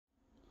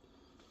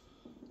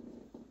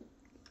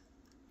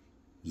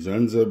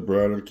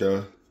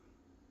Bronica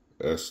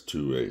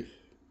S2A,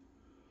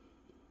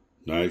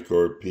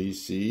 Nikkor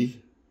PC,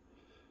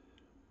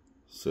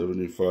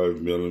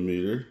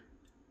 75mm,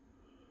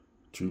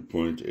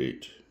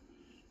 2.8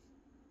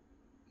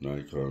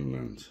 Nikon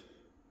lens.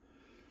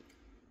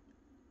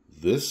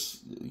 This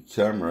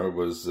camera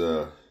was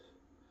a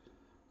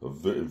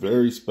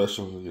very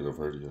special. I've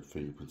already got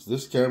fingerprints.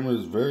 This camera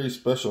is very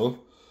special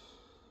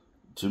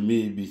to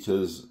me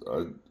because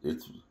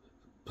it's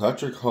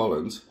Patrick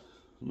Hollins.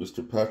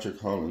 Mr.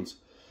 Patrick Hollins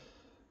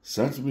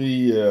sent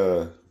me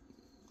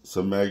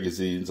some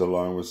magazines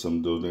along with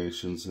some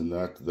donations and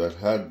that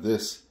had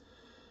this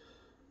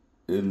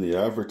in the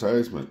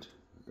advertisement,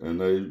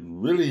 and I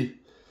really,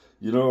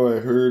 I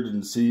heard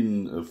and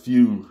seen a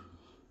few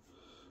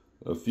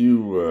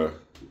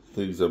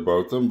things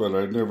about them, but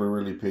I never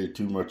really paid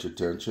too much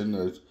attention.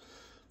 I,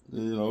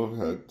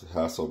 had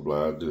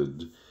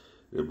Hasselblad,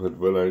 but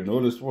when I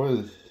noticed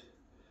what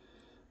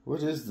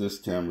is this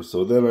camera?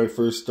 So then I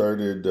first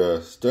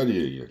started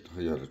studying it.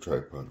 I got a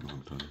tripod all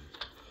the time.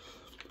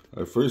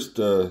 I first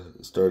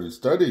started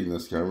studying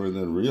this camera and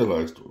then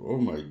realized, oh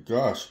my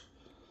gosh,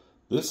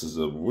 this is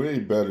a way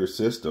better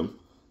system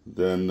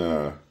than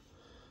a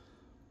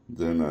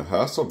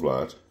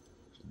Hasselblad,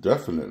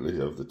 definitely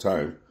of the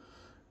time.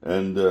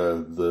 And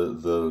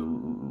the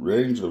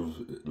range of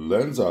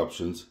lens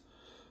options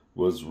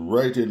was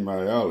right in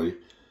my alley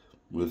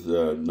with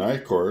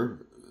Nikkor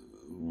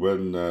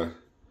when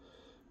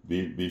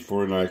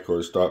before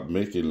Nikkor stopped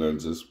making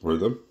lenses for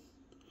them,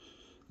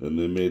 and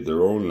they made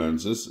their own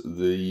lenses.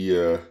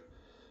 They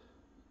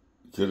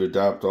could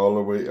adapt all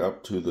the way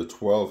up to the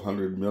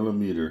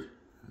 1200mm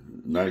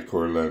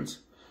Nikkor lens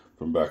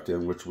from back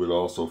then, which would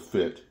also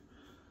fit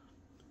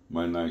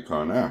my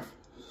Nikon F.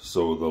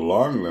 So the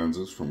long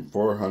lenses from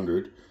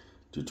 400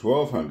 to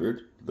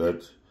 1200,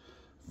 that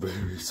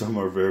some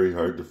are very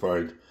hard to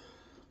find,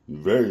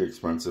 very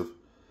expensive,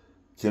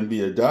 can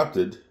be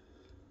adapted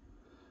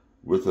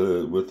with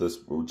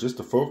just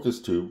a focus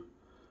tube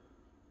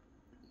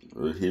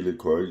or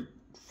helicoid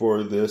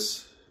for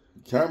this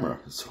camera.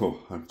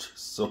 So I'm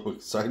just so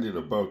excited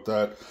about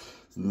that.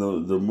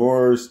 The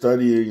more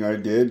studying I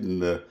did,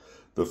 and the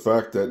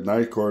fact that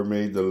Nikkor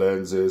made the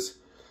lenses,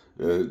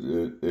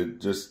 it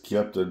just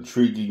kept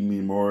intriguing me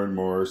more and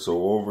more.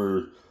 So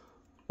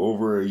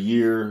over a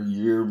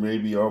year,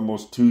 maybe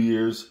almost 2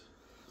 years,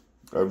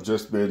 I've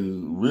just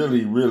been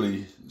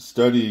really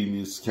studying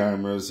these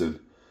cameras and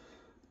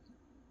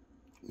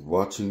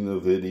watching the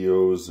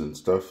videos and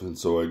stuff. And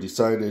so I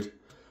decided,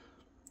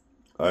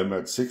 I'm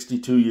at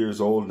 62 years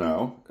old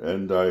now,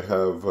 and I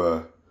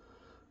have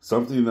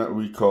something that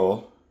we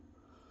call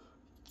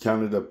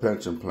Canada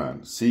Pension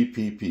Plan,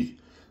 CPP.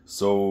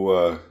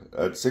 So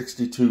at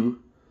 62,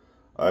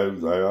 I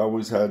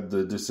always had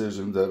the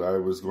decision that I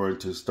was going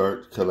to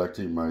start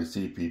collecting my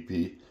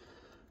CPP.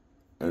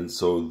 And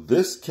so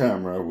this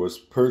camera was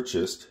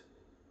purchased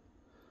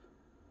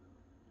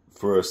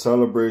for a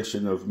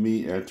celebration of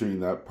me entering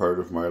that part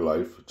of my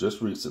life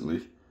just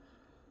recently,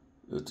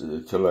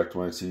 to collect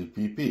my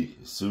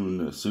CPP.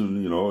 Soon,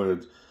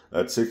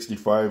 at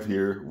 65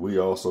 here, we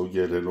also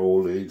get an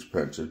old age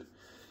pension.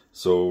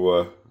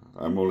 So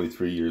I'm only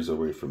 3 years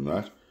away from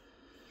that.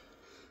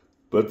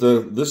 But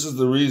this is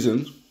the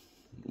reason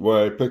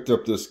why I picked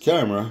up this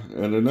camera,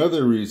 and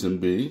another reason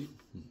being,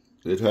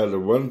 it had a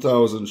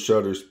 1000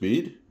 shutter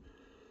speed.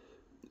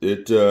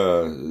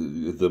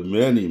 The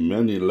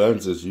many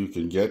lenses you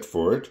can get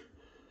for it.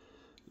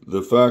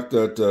 The fact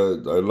that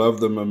I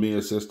love the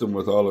Mamiya system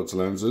with all its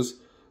lenses,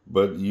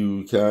 but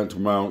you can't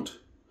mount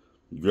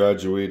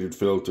graduated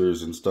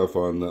filters and stuff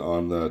on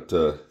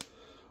the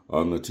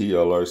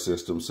TLR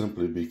system,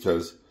 simply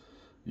because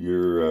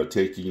your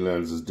taking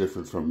lens is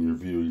different from your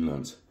viewing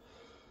lens.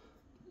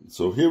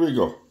 So here we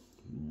go,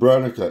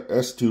 Bronica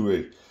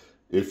S2A.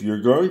 If you're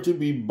going to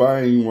be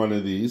buying one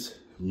of these,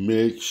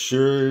 make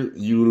sure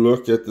you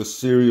look at the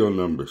serial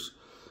numbers,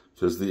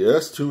 because the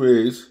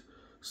S2As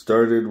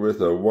started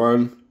with a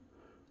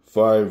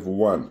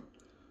 151,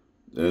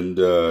 and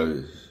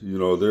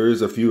there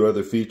is a few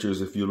other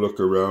features. If you look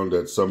around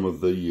at some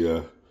of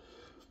the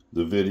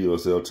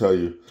videos, they'll tell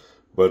you,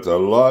 but a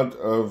lot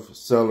of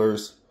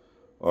sellers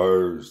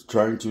are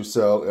trying to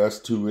sell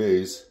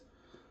S2As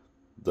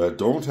that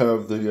don't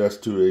have the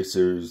S2A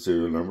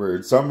serial number,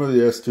 and some of the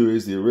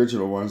S2As, the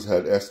original ones,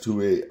 had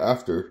S2A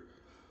after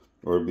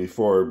or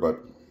before, but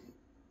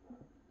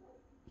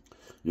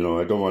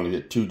I don't want to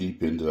get too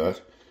deep into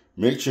that.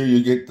 Make sure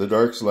you get the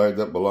dark slide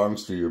that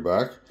belongs to your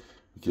back,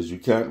 because you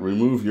can't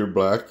remove your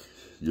black.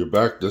 Your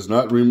back does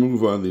not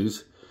remove on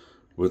these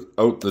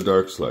without the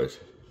dark slide,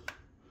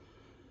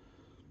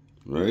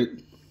 right?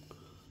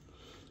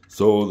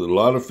 So a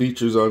lot of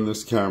features on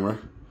this camera.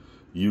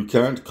 You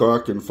can't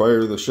cock and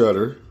fire the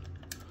shutter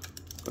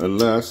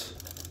unless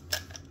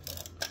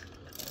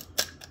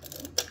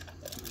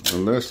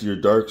your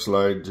dark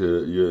slide,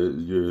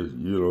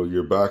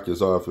 your back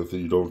is off if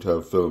you don't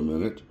have film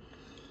in it.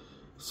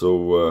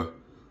 So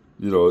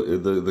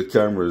the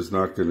camera is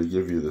not going to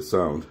give you the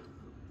sound,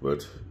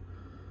 but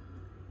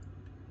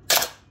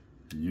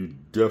you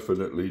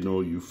definitely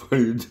know you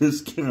fired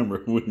this camera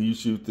when you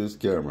shoot this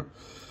camera.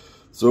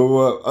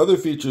 So other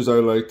features I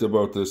liked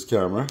about this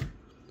camera,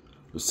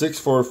 the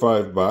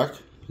 645 back.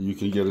 You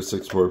can get a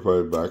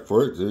 645 back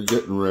for it. They're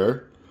getting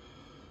rare.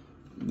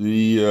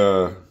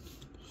 The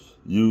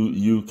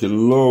you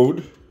can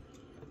load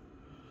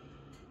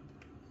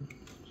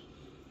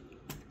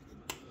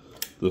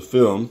the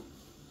film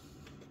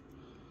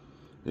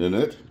in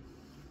it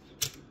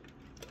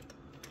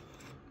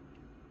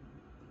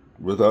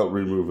without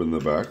removing the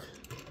back.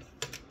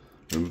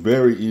 A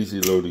very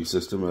easy loading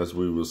system, as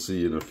we will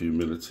see in a few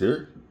minutes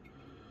here.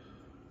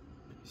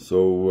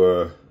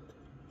 So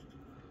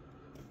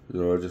you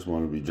know, I just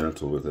want to be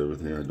gentle with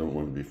everything. I don't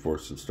want to be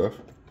forcing stuff.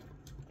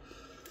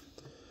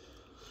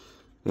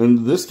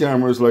 And this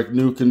camera is like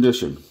new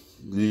condition.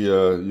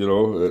 The you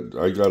know,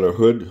 I got a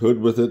hood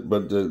with it,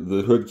 but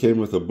the hood came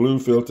with a blue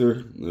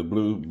filter. The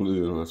blue,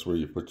 you know, that's where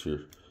you put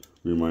your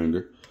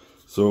reminder.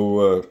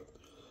 So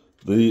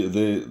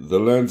the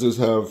lenses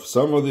have,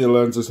 some of the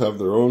lenses have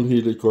their own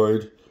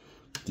helicoid.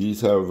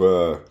 These have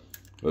a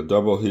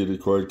double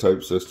helicoid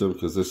type system,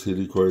 because this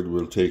helicoid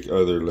will take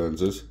other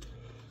lenses.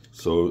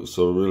 So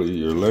really,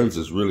 your lens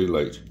is really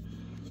light.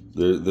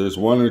 There's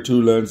one or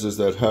two lenses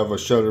that have a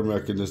shutter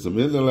mechanism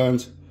in the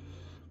lens,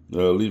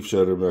 leaf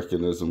shutter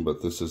mechanism,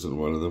 but this isn't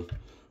one of them.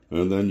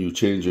 And then you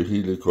change your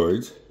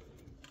helicoids,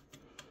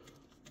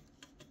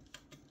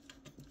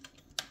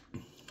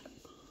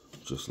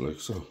 just like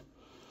so.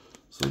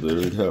 So there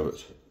you have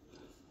it.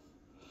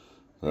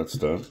 That's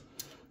done.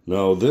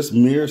 Now this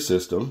mirror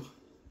system,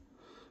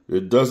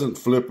 it doesn't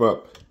flip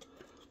up.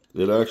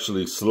 It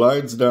actually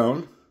slides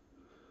down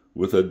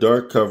with a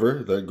dark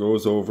cover that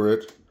goes over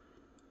it.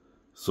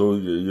 So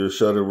your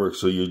shutter works,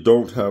 so you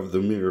don't have the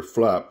mirror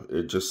flap.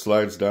 It just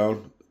slides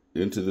down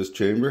into this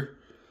chamber,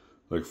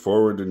 like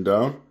forward and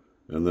down,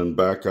 and then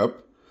back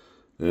up.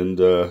 And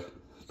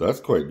that's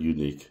quite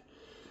unique.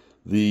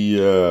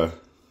 The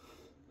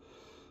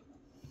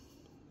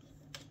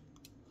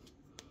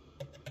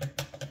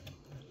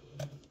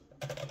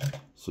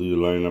so you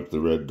line up the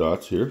red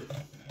dots here.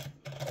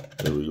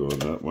 There we go on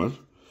that one.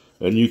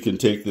 And you can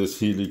take this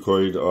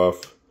helicoid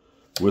off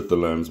with the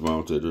lens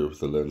mounted or with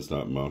the lens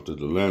not mounted.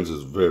 The lens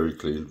is very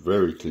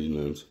clean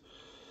lens.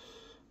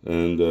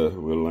 And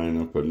we'll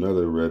line up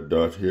another red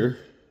dot here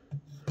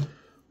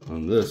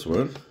on this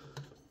one.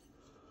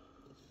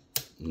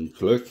 And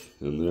click,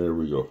 and there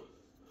we go.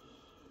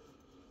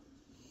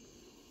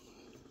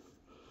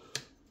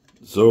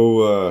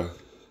 So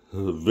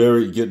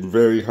getting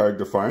very hard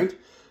to find,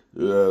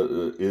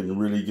 in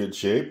really good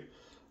shape.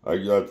 I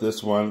got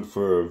this one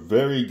for a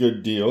very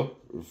good deal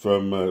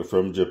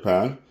from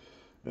Japan.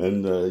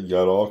 And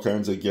got all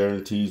kinds of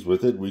guarantees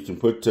with it. We can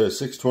put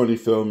 620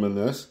 film in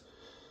this,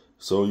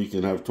 so you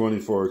can have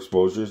 24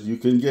 exposures. You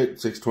can get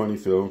 620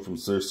 film from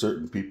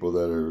certain people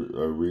that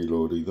are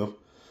reloading them.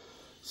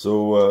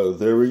 So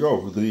there we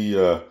go.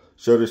 The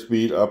shutter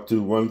speed up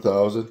to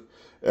 1000.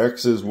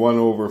 X is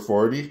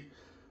 1/40.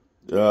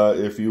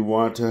 If you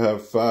want to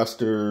have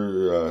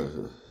faster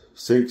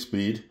sync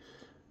speed,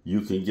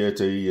 you can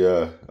get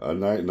a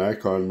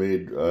Nikon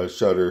made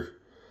shutter,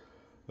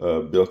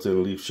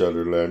 built-in leaf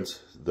shutter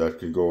lens that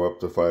can go up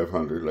to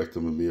 500, like the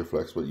Mamiya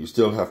Flex, but you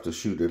still have to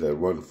shoot it at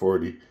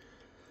 140,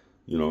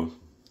 you know,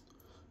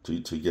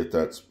 to get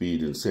that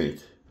speed in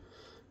sync.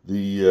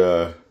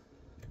 The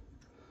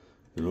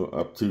you know,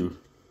 up to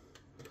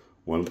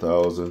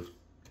 1000,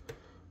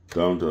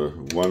 down to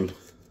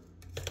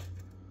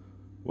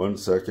 1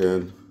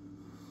 second,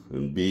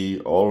 and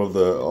B,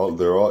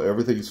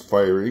 everything's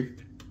firing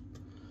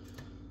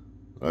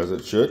as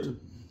it should.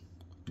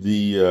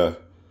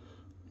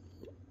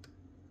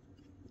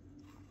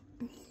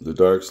 The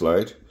dark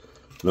slide.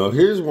 Now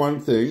here's one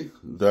thing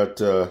that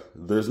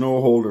there's no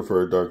holder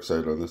for a dark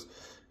side on this.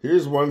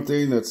 Here's one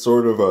thing that's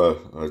sort of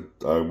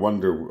I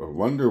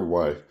wonder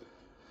why.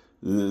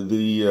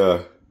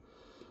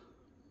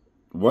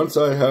 Once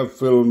I have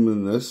film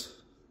in this,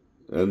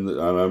 and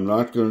I'm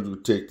not going to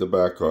take the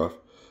back off,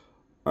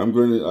 I'm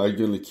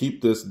going to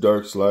keep this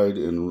dark slide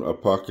in a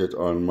pocket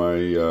on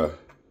my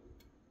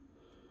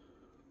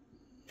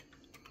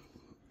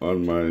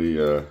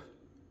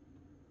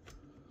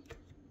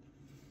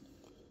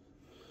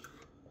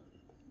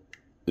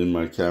in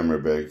my camera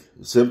bag,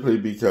 simply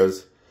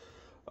because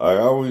I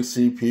always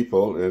see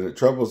people, and it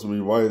troubles me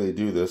why they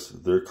do this.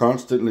 They're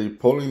constantly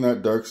pulling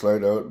that dark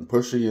slide out and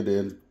pushing it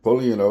in,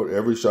 pulling it out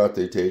every shot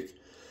they take,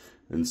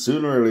 and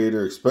sooner or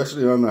later,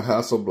 especially on the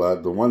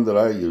Hasselblad, the one that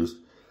I use,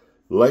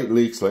 light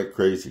leaks like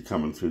crazy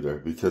coming through there,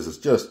 because it's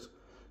just,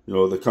 you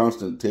know, the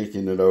constant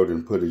taking it out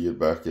and putting it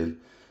back in.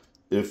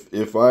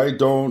 If I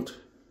don't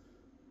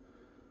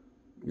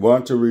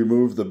want to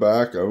remove the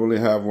back, I only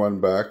have one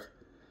back,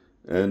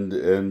 and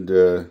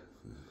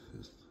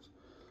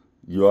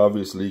you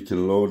obviously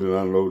can load and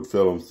unload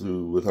film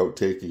through without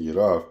taking it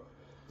off.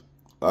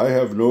 I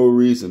have no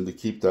reason to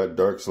keep that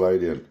dark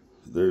slide in.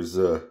 There's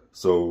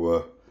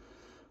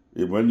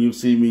when you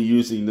see me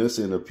using this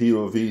in a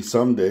POV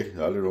someday,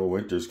 I don't know,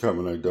 winter's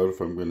coming, I doubt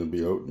if I'm going to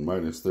be out in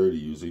 -30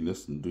 using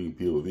this and doing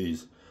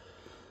POVs.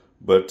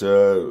 But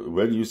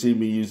when you see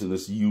me using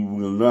this, you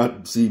will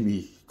not see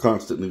me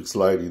constantly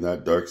sliding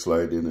that dark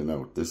slide in and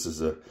out. This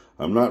is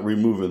I'm not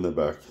removing the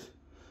back,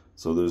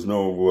 so there's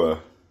no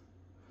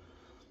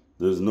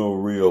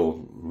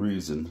real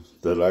reason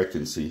that I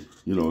can see.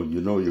 You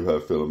know you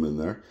have film in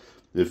there.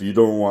 If you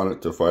don't want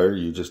it to fire,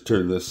 you just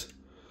turn this,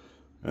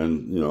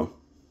 and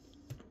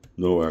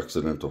no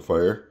accidental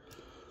fire.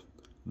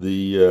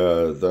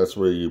 That's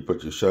where you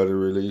put your shutter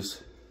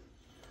release.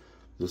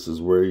 This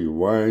is where you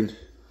wind.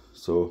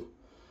 So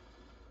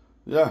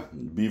yeah,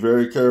 be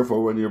very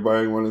careful when you're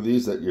buying one of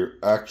these that you're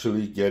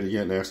actually getting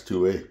an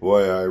S2A.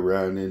 Boy, I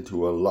ran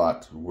into a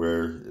lot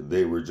where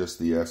they were just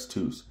the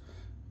S2s.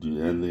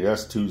 And the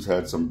S2s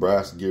had some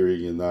brass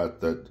gearing in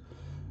that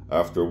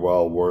after a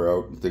while wore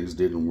out and things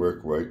didn't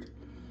work right.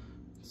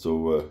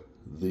 So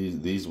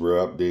these were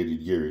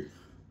updated gearing.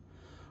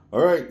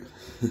 All right,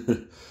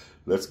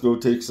 let's go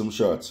take some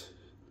shots.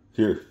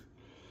 Here,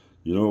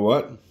 you know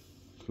what?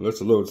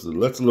 Let's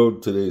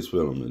load today's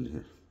film in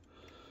here.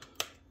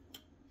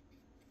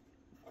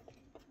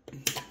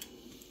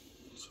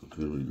 So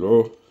here we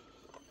go.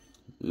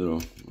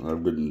 I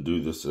wouldn't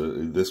do this.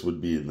 This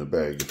would be in the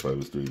bag if I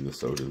was doing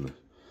this out in the.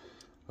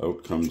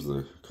 Out comes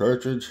the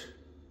cartridge.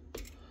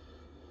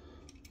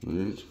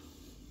 Right.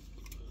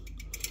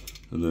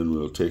 And then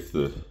we'll take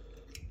the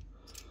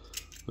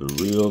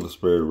reel, the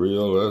spare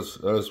reel, as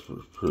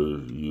per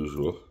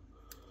usual,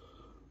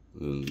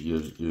 and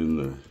get it in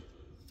the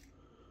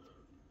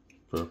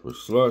proper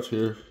slot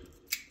here.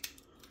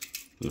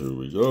 There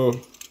we go.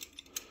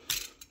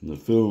 And the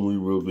film we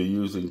will be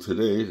using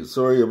today.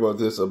 Sorry about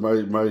this.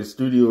 My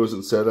studio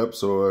isn't set up,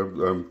 so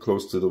I'm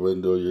close to the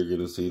window. You're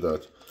gonna see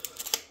that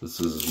this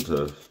isn't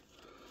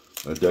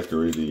a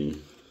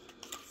decorating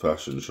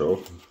fashion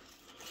show.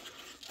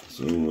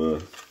 So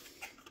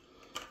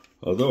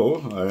although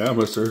I am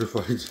a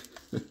certified,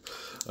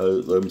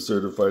 I'm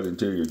certified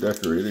interior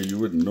decorator. You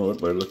wouldn't know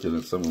it by looking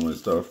at some of my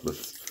stuff, but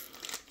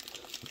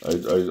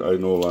I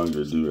no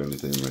longer do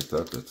anything like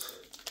that.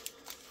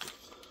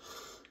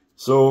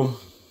 So,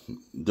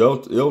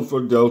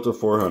 Ilford Delta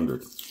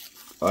 400.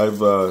 I've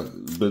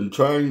been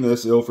trying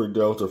this Ilford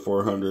Delta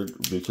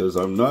 400 because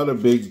I'm not a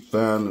big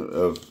fan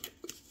of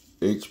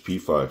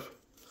HP5.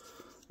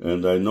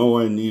 And I know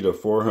I need a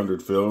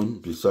 400 film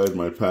beside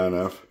my Pan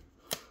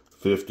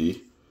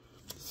F50.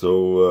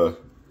 So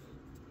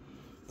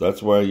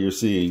that's why you're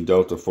seeing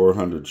Delta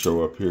 400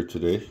 show up here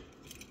today.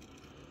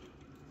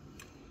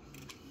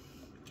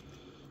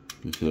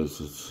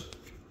 Because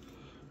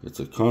it's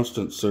a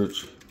constant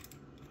search.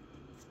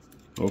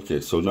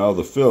 Okay, so now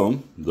the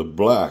film, the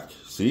black,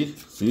 see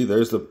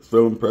there's the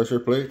film pressure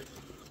plate.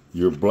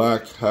 Your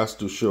black has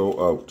to show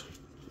out.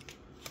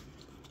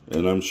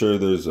 And I'm sure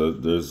there's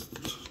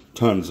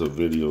tons of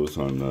videos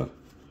on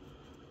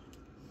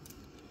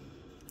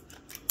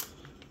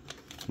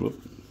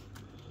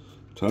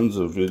tons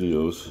of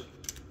videos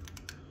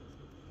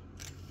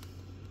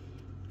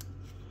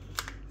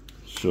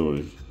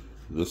showing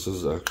this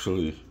is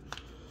actually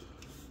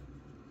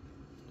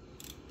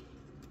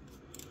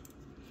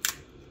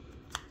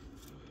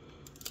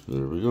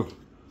there we go.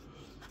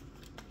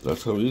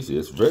 That's how easy.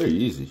 It's very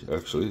easy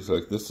actually. It's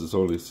like this is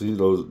only, see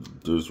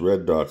there's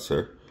red dots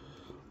there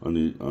on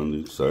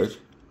each side.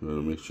 I'm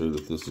going to make sure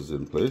that this is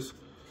in place.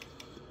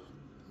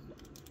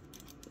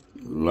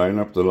 Line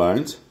up the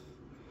lines.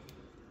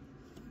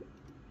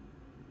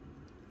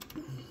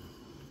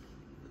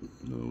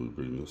 Now we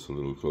bring this a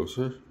little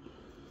closer.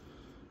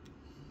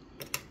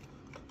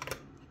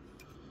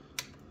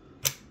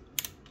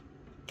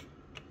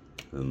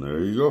 And there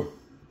you go.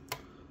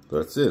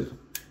 That's it.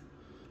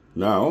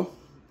 Now,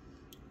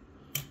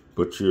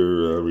 put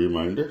your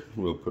reminder.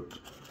 We'll go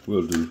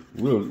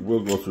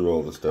through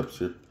all the steps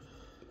here.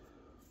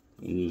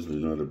 Usually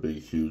not a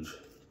big, huge.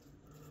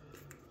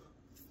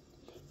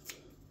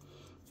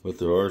 But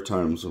there are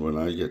times when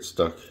I get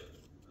stuck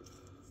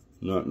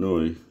not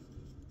knowing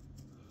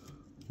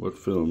what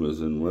film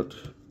is in what.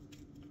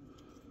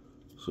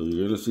 So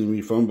you're going to see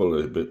me fumble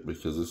a bit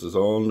because this is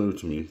all new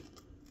to me.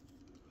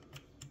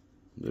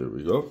 There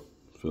we go.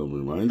 Film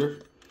reminder.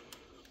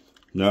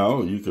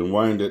 Now you can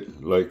wind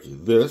it like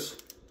this,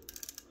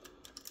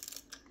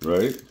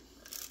 right?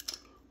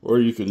 Or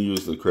you can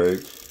use the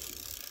crank.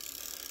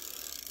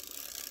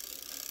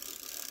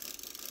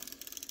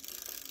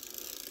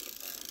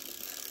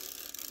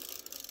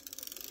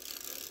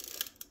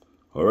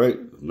 All right,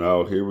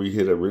 now here we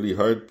hit a really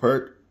hard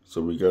part,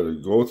 so we got to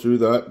go through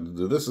that.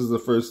 This is the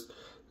first,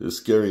 it's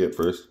scary at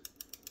first.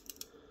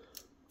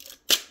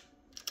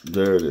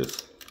 There it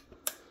is.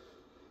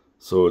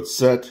 So it's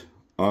set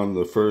on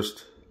the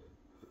first,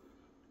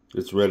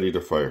 it's ready to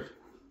fire.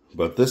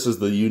 But this is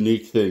the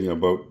unique thing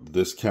about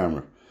this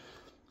camera.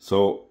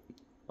 So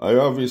I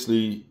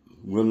obviously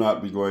will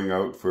not be going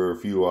out for a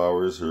few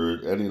hours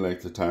or any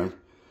length of time.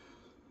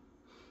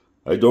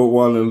 I don't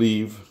want to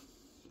leave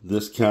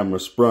this camera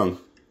sprung,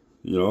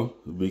 you know,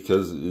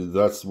 because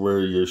that's where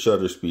your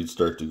shutter speeds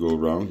start to go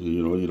wrong.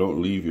 You know, you don't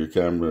leave your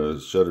camera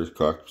shutter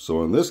cocked.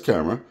 So on this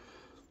camera,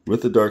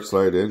 with the dark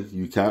slide in,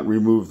 you can't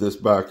remove this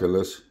back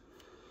unless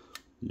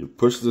You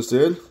push this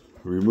in,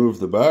 remove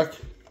the back,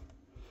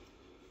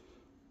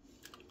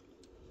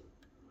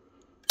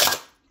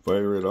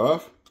 fire it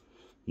off.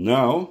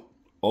 Now,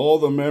 all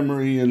the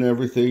memory and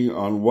everything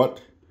on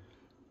what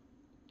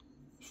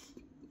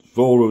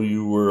photo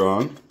you were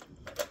on,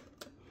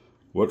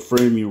 what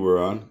frame you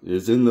were on,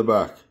 is in the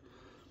back.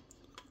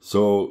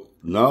 So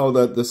now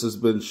that this has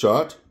been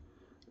shot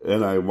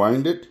and I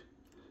wind it,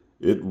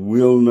 it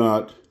will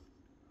not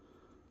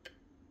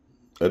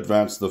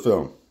advance the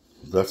film.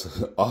 That's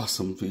an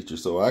awesome feature.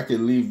 So I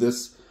can leave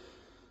this,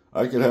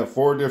 I can have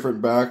 4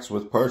 different backs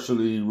with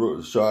partially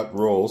shot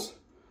rolls,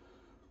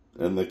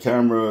 and the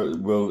camera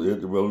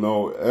will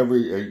know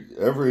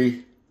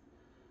every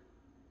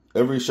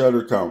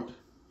shutter count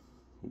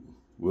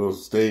will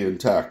stay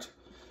intact.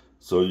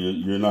 So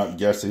you're not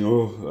guessing,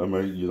 oh, am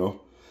I, you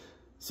know.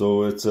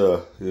 So it's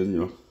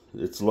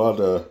it's a lot.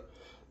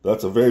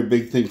 That's a very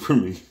big thing for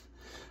me,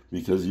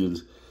 because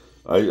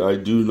I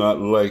do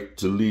not like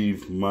to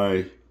leave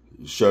my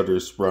shutter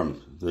sprung.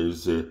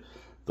 That's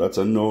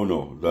a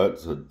no-no.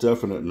 That's a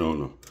definite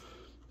no-no.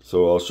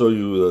 So I'll show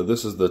you.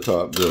 This is the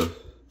top, the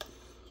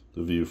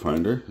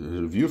viewfinder.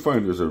 The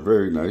viewfinders are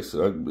very nice.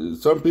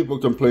 Some people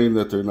complain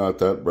that they're not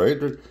that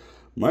bright.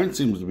 Mine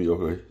seems to be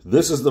okay.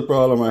 This is the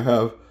problem I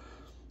have.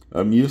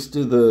 I'm used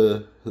to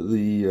the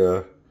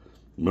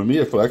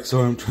Mamiya Flex,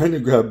 so I'm trying to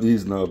grab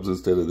these knobs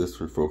instead of this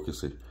for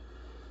focusing.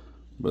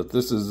 But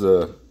this is,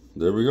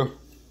 there we go.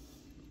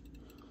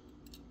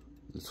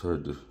 It's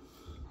hard to,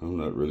 I'm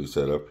not really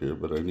set up here,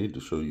 but I need to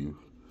show you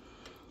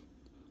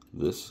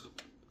this.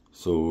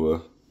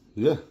 So,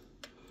 yeah,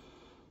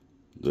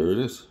 there it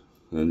is.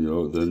 And, you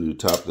know, then you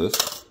tap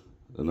this,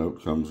 and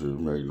out comes your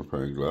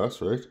magnifying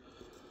glass, right?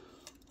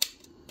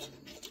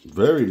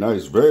 Very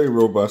nice, very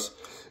robust.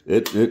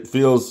 It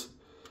feels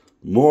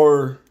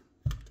more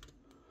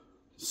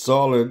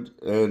solid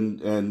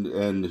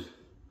and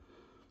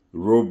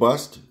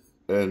robust,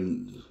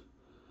 and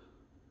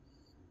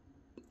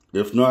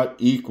if not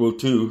equal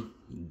to,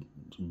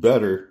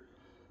 better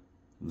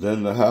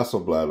than the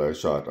Hasselblad I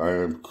shot.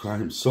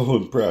 I'm so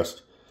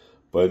impressed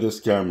by this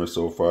camera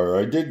so far.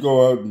 I did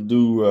go out and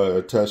do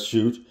a test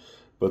shoot,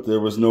 but there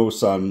was no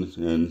sun,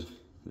 and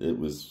it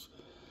was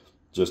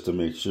just to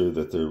make sure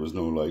that there was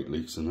no light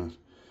leaks in it.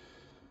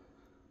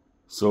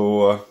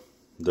 So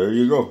there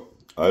you go.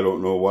 I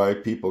don't know why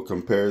people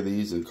compare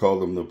these and call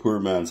them the poor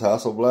man's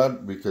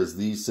Hasselblad, because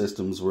these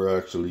systems were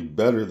actually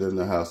better than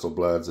the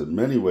Hasselblads in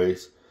many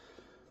ways.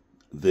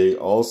 They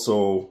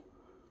also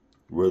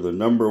were the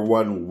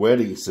 #1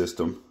 wedding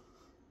system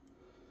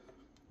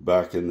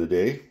back in the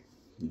day.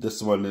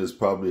 This one is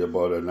probably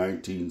about a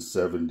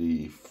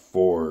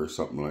 1974 or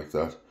something like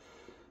that.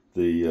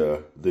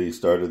 They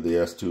started the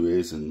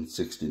S2As in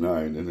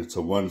 '69, and it's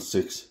a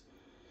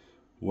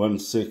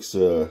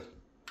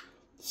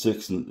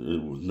 166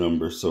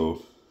 number,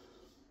 so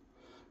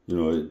you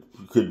know it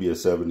could be a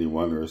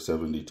 71 or a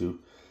 72.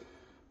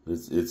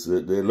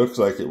 It looks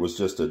like it was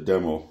just a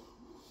demo,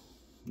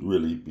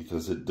 really,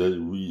 because it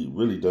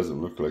really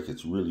doesn't look like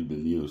it's really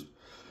been used.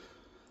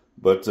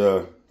 But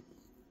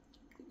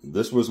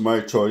this was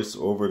my choice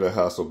over the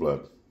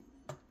Hasselblad,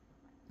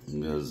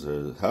 because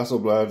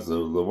Hasselblad's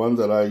the one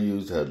that I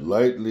used had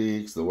light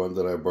leaks. The one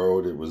that I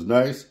borrowed, it was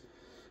nice,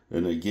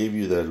 and it gave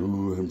you that,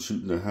 ooh, I'm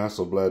shooting a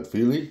Hasselblad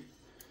feeling.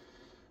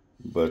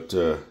 But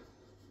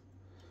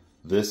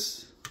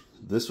this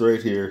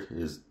right here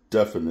is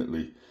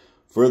definitely,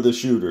 for the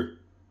shooter,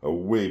 a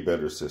way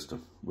better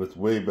system with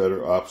way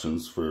better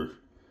options for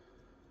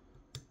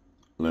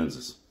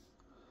lenses.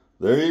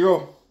 There you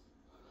go.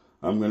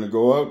 I'm going to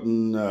go out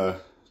and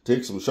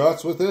take some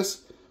shots with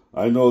this.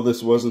 I know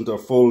this wasn't a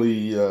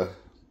fully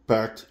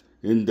packed,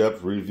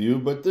 in-depth review,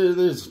 but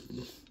there's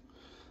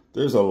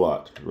a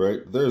lot,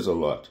 right? There's a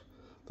lot.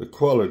 The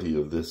quality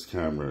of this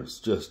camera is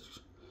just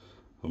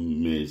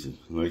amazing.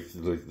 Like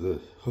the,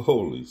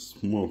 holy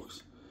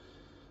smokes.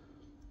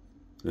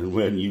 And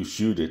when you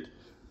shoot it,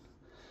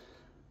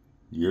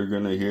 you're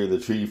gonna hear the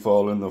tree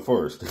fall in the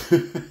forest.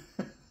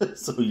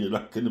 So you're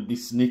not gonna be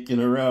sneaking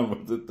around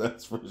with it,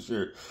 that's for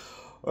sure.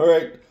 All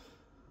right.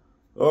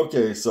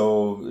 Okay,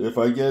 so if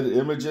I get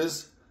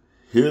images,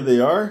 here they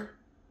are.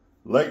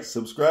 Like,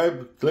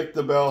 subscribe, click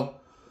the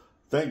bell.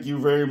 Thank you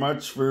very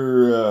much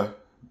for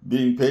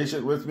being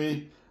patient with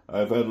me.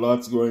 I've had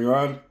lots going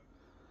on.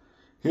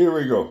 Here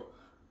we go.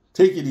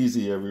 Take it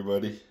easy,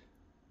 everybody.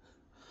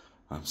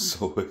 I'm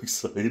so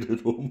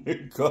excited. Oh my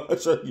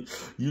gosh, are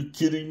you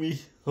kidding me?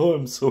 Oh,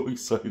 I'm so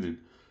excited.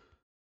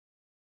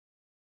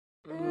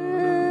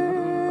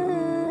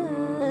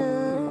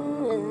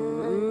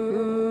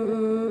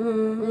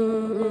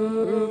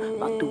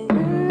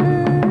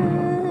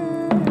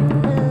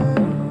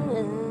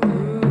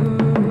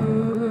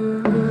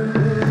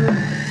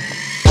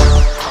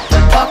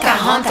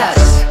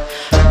 Pocahontas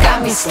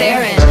got me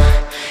staring,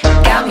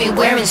 got me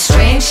wearing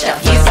strange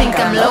stuff. You think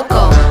I'm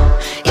loco?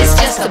 It's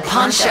just a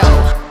poncho.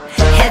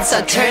 Heads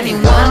are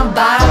turning one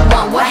by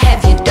one. What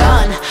have you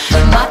done?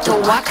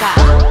 Matawaka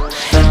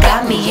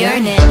got me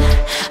yearning.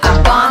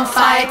 A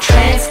bonfire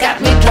trance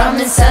got me drunk.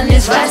 drumming, sun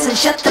is rising.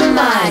 Shut the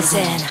mice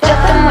in. Shut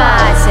the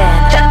mice in.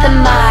 Shut the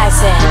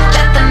mice in.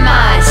 Shut the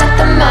mice. Shut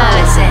the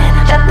mice in.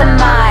 Shut the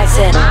mice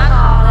in.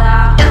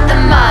 Shut the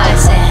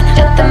mice in.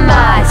 Shut the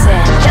mice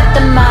in. Shut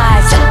the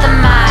mice. Shut the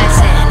mice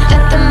in.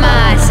 Shut the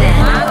mice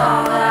in.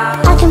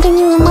 I can bring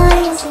you a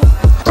mind.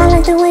 I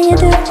like the way you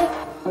do it.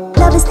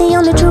 Love is the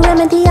only true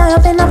remedy. I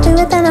open up to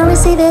it and I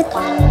receive it.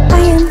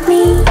 I am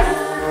me.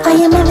 I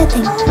am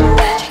everything.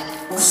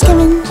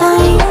 Skimming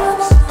by.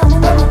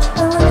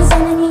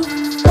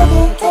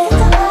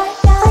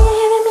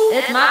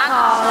 It's my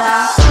call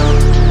out.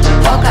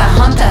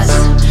 Pocahontas,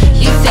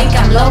 you think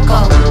I'm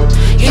loco,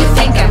 you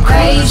think I'm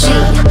crazy.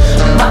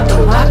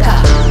 Matuaka,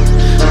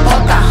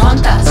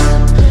 Pocahontas,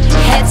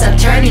 heads are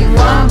turning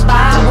one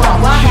by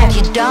one. What have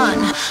you done?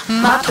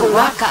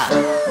 Matuaka,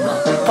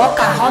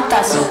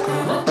 Pocahontas,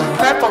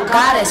 purple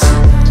goddess,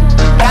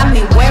 got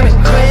me wearing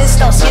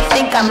crystals. You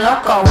think I'm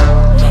loco?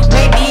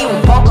 Maybe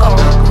un poco.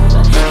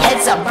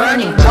 Heads are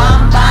burning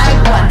one by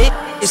one. This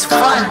is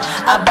fun,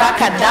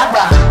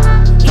 abracadabra.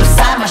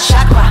 Inside my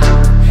chakra,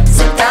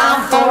 sit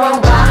down for a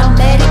while,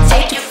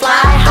 meditate, you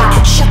fly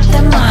high. Shut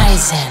the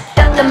mice in.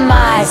 Shut the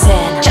mice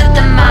in. Shut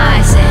the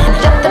mice in.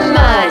 Shut the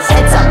mice.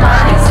 Heads are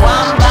burning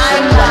one by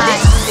one.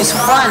 This is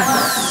fun.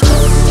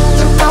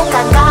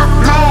 Polka got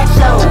mad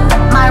flow.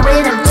 My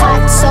rhythm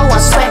tight, so I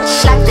stretch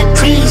like the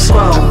trees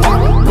grow.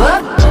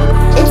 What?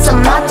 It's a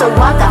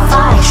Matuaka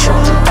fire show.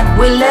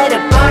 We let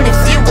it burn. If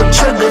you were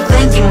triggered,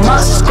 then you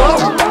must go.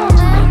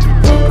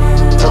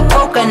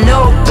 Polka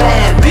no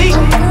bad beat.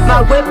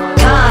 My whip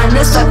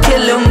kindness, I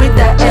kill him with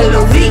the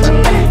LOV.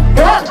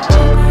 Yeah.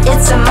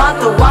 It's a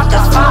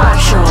Matuaka fire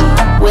show.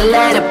 We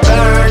let it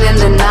burn in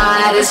the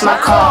night. It's my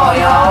call,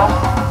 y'all.